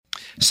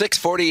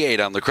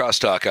6:48 on the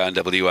Crosstalk on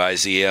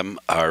WIZM.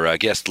 Our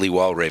guest, Lee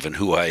Walraven,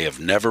 who I have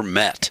never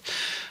met.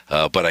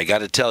 But I got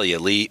to tell you,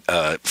 Lee,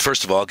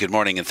 first of all, good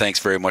morning, and thanks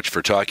very much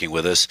for talking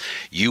with us.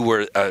 You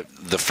were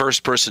the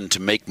first person to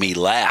make me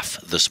laugh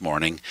this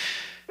morning,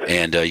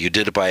 and you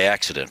did it by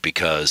accident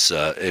because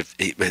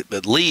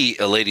Lee,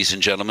 ladies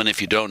and gentlemen,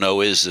 if you don't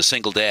know, is a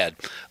single dad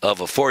of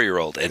a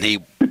 4-year-old, and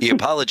he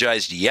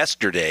apologized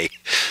yesterday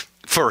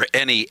for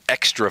any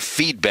extra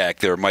feedback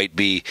there might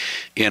be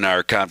in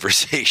our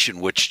conversation,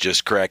 which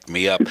just cracked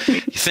me up,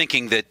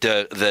 thinking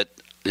that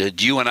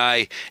you and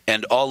I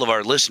and all of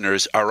our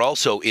listeners are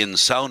also in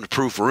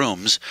soundproof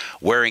rooms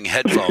wearing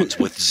headphones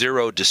with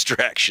zero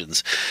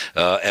distractions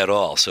at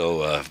all.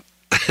 So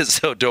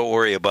so don't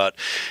worry about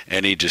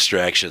any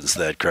distractions.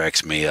 That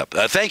cracks me up.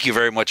 Thank you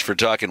very much for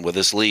talking with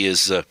us. Lee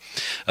is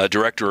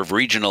Director of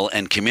Regional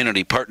and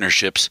Community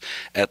Partnerships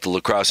at the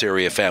La Crosse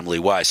Area Family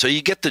Y. So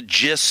you get the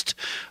gist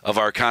of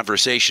our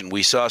conversation.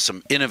 We saw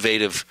some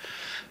innovative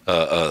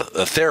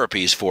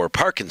therapies for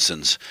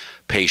Parkinson's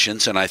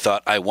patients, and I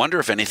thought, I wonder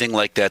if anything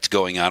like that's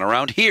going on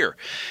around here.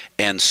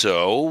 And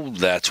so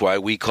that's why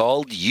we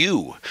called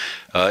you.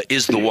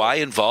 Is the Y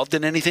involved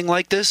in anything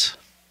like this?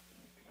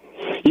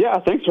 Yeah,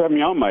 thanks for having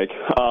me on, Mike.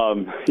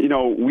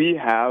 We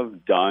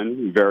have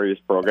done various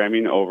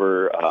programming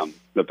over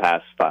the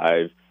past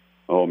 5,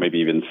 maybe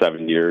even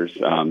 7 years.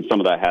 Some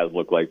of that has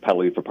looked like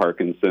pedaling for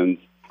Parkinson's.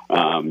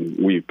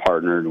 We've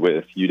partnered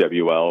with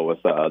UWL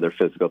with their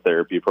physical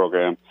therapy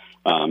program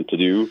to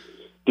do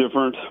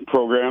different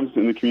programs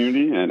in the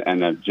community.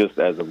 And just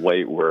as of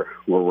late, we're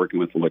working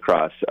with the La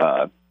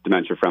Crosse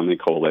Dementia Friendly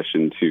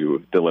Coalition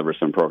to deliver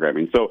some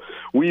programming. So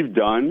we've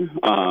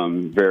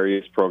done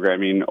various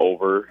programming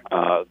over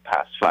the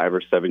past 5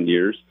 or 7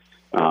 years,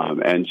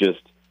 and just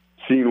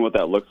seeing what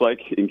that looks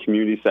like in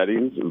community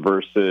settings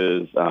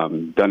versus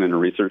done in a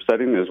research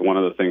setting is one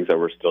of the things that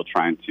we're still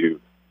trying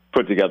to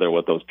put together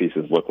what those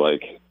pieces look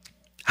like.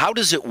 How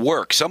does it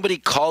work? Somebody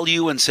call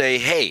you and say,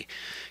 hey,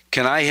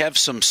 can I have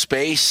some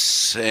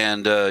space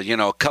and,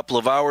 a couple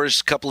of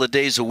hours, couple of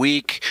days a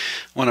week?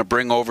 I want to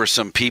bring over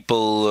some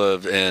people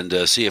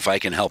and see if I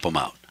can help them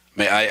out.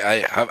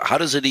 How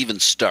does it even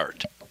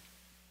start?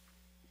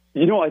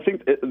 I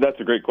think that's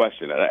a great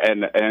question.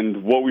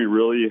 And what we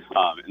really,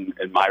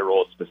 in my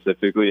role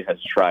specifically,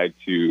 has tried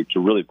to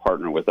really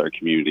partner with our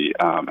community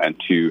and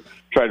to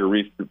try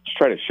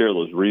to share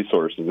those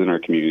resources in our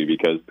community,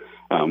 because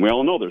we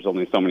all know there's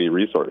only so many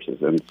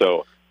resources. And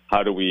so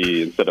how do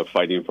we, instead of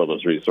fighting for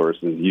those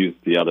resources, use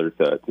the other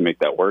to make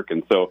that work?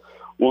 And so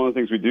one of the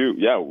things we do,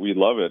 we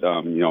love it,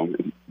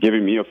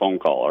 giving me a phone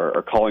call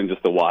or calling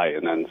just the Y,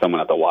 and then someone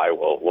at the Y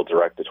will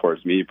direct it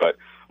towards me. But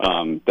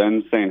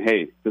then saying,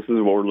 hey, this is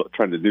what we're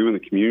trying to do in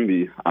the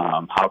community.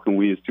 How can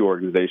we as two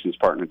organizations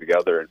partner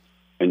together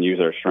and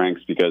use our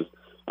strengths? Because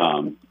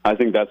I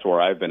think that's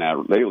where I've been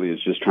at lately,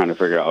 is just trying to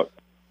figure out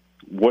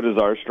what is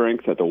our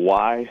strength at the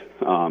Y,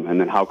 and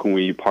then how can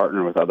we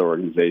partner with other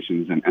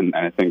organizations? And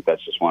I think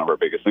that's just one of our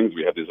biggest things.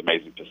 We have these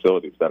amazing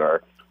facilities that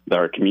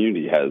our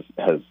community has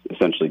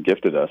essentially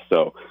gifted us.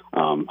 So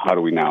how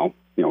do we now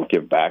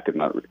give back in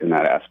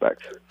that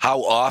aspect?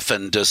 How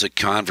often does a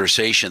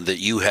conversation that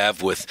you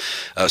have with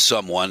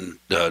someone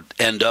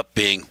end up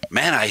being,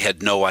 man, I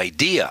had no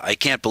idea. I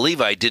can't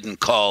believe I didn't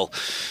call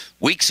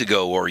weeks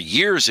ago or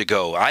years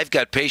ago. I've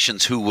got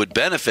patients who would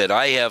benefit.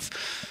 I have...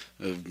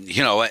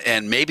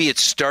 and maybe it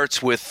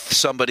starts with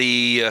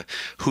somebody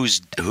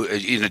who's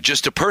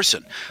just a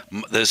person.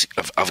 There's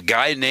a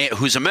guy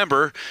who's a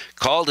member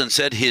called and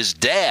said his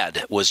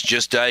dad was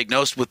just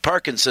diagnosed with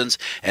Parkinson's,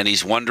 and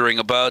he's wondering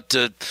about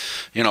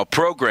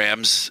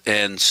programs.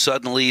 And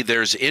suddenly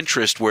there's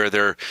interest where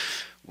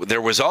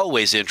there was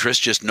always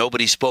interest, just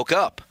nobody spoke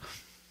up.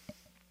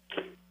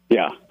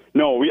 Yeah.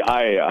 No,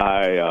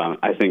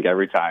 I think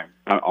every time,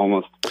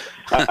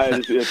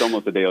 it's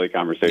almost a daily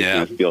conversation.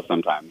 Yeah. I feel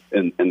sometimes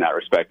in that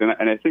respect,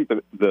 and I think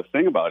the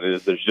thing about it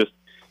is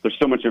there's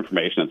so much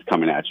information that's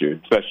coming at you,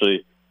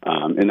 especially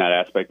in that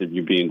aspect of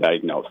you being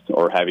diagnosed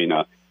or having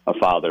a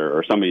father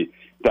or somebody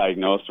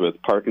diagnosed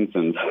with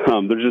Parkinson's.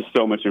 There's just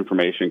so much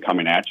information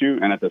coming at you,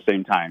 and at the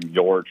same time,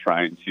 you're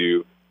trying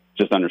to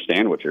just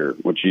understand what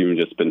you've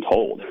just been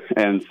told,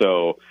 and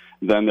so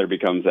then there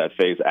becomes that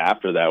phase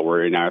after that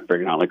where you're now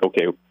figuring out, like,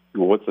 okay,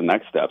 well, what's the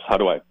next steps? How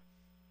do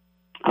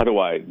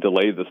I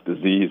delay this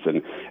disease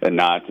and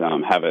not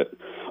have it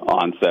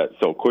onset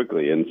so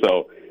quickly? And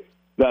so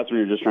that's when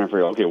you're just trying to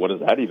figure out, okay, what does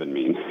that even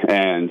mean?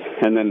 And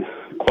then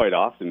quite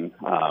often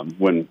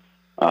when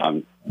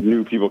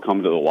new people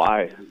come to the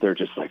Y, they're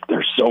just like,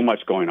 there's so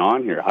much going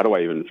on here. How do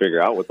I even figure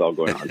out what's all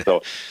going on?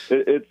 So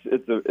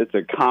it's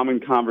a common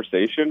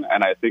conversation,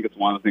 and I think it's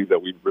one of the things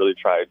that we've really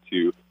tried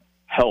to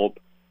help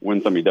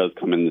when somebody does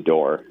come in the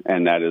door,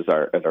 and that is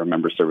our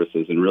member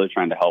services, and really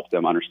trying to help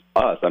them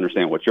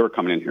understand what you're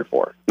coming in here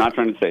for. Not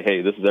trying to say,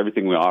 hey, this is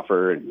everything we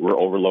offer, and we're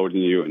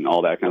overloading you and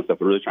all that kind of stuff,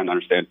 but really trying to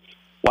understand,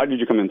 why did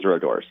you come in through our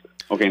doors?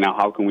 Okay, now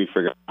how can we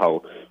figure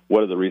out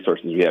what are the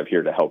resources we have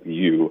here to help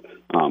you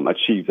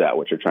achieve that,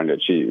 what you're trying to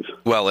achieve?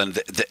 Well, and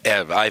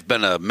I've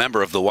been a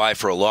member of the Y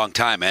for a long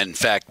time, and in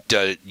fact,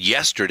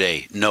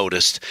 yesterday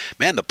noticed,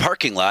 man, the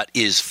parking lot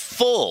is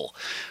full.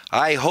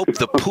 I hope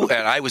the pool,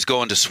 and I was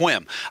going to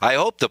swim. I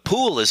hope the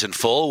pool isn't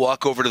full.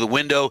 Walk over to the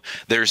window.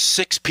 There's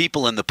 6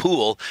 people in the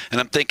pool.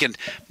 And I'm thinking,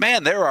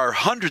 man, there are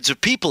hundreds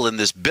of people in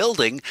this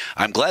building.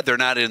 I'm glad they're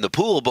not in the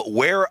pool, but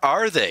where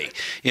are they?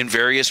 In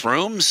various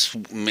rooms,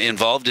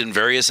 involved in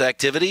various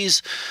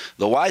activities.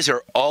 The Ys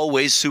are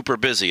always super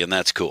busy, and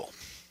that's cool.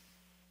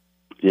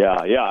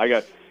 Yeah. I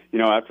got,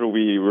 after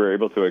we were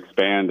able to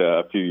expand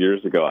a few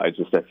years ago, I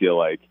feel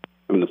like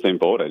I'm in the same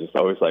boat. I just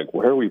always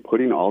where are we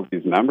putting all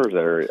these members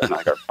that are, and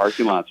our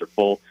parking lots are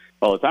full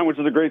all the time, which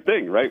is a great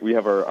thing, right? We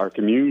have our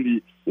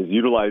community is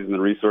utilizing the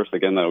resource,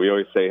 again, that we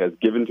always say has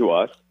given to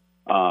us,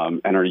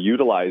 and are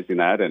utilizing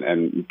that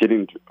and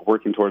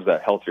working towards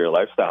that healthier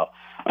lifestyle.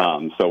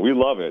 So we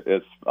love it.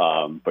 It's,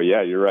 but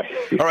yeah, you're right.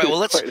 All right. Well,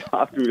 let's. Quite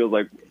often feels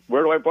like,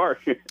 where do I park?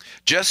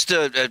 Just,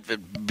 I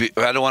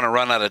don't want to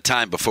run out of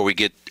time before we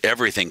get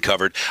everything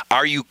covered.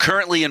 Are you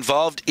currently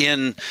involved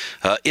in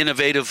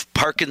innovative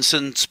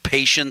Parkinson's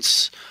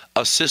patients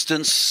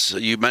assistance?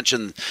 You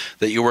mentioned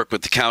that you work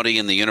with the county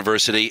and the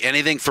university.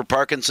 Anything for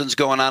Parkinson's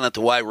going on at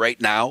the Y right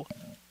now?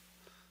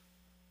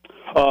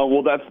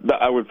 Well,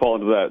 I would fall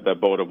into that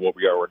boat of what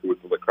we are working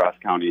with the La Crosse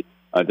County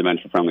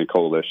Dementia Friendly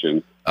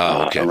Coalition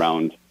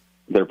around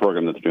their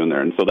program that they're doing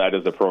there. And so that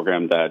is a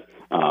program that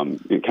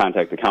you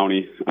contact the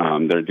county.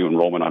 They're doing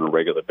enrollment on a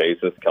regular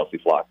basis. Kelsey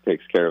Flock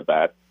takes care of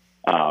that.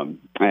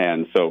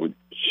 And so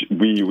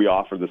we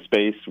offer the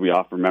space. We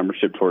offer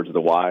membership towards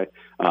the Y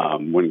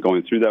when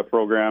going through that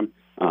program.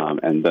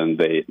 And then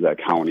the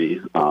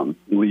county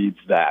leads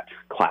that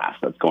class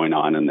that's going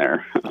on in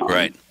there.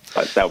 Right.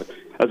 But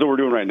that's what we're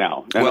doing right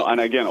now.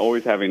 And again,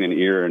 always having an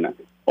ear and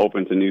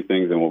open to new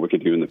things and what we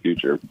could do in the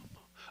future.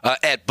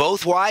 At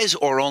both Ys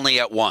or only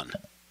at one?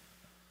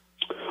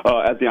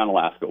 At the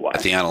Onalaska Y.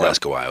 At the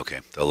Onalaska Y, okay,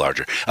 the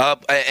larger.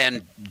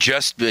 And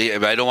just,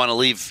 I don't want to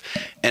leave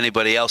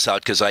anybody else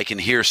out because I can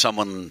hear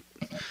someone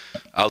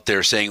out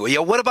there saying, well, yeah,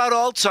 what about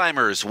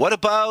Alzheimer's? What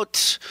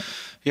about,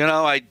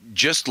 I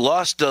just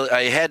lost,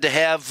 I had to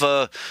have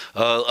a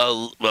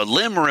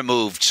limb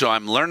removed, so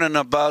I'm learning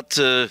about,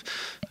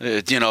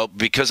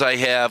 because I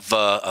have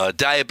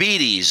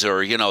diabetes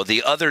or,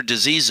 the other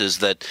diseases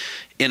that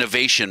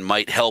innovation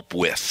might help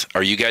with.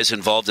 Are you guys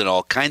involved in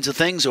all kinds of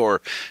things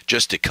or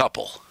just a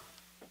couple?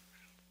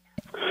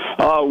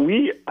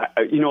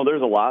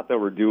 There's a lot that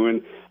we're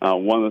doing.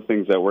 One of the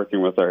things that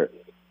working with our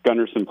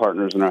Gunderson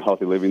partners in our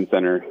Healthy Living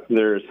Center,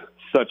 there's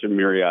such a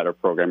myriad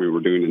of programming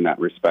we're doing in that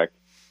respect.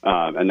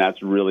 And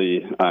that's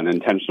really an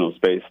intentional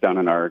space down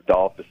in our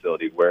Dahl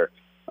facility where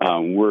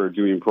we're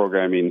doing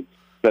programming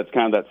that's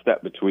kind of that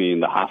step between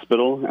the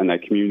hospital and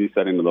that community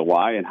setting of the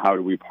Y, and how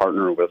do we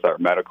partner with our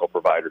medical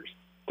providers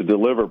to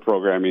deliver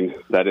programming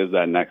that is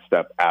that next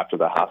step after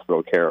the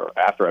hospital care or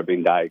after I've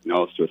been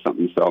diagnosed with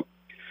something. So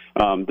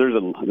there's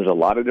a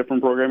lot of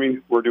different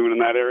programming we're doing in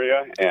that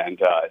area, and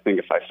I think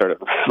if I started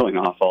rattling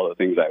off all the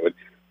things, I would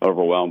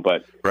overwhelm.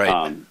 But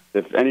right.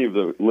 If any of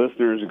the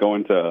listeners go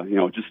into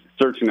just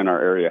searching in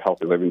our area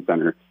Healthy Living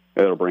Center,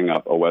 it'll bring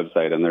up a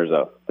website, and there's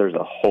a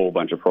whole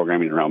bunch of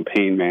programming around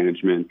pain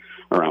management,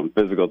 around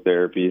physical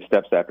therapy,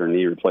 steps after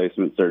knee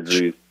replacement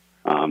surgeries,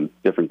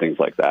 different things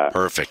like that.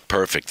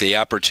 Perfect. The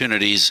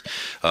opportunities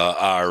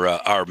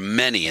are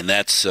many, and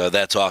that's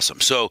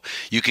awesome. So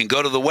you can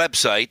go to the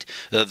website,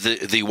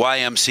 the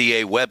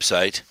YMCA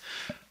website,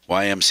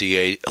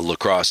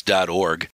 ymcalacrosse.org,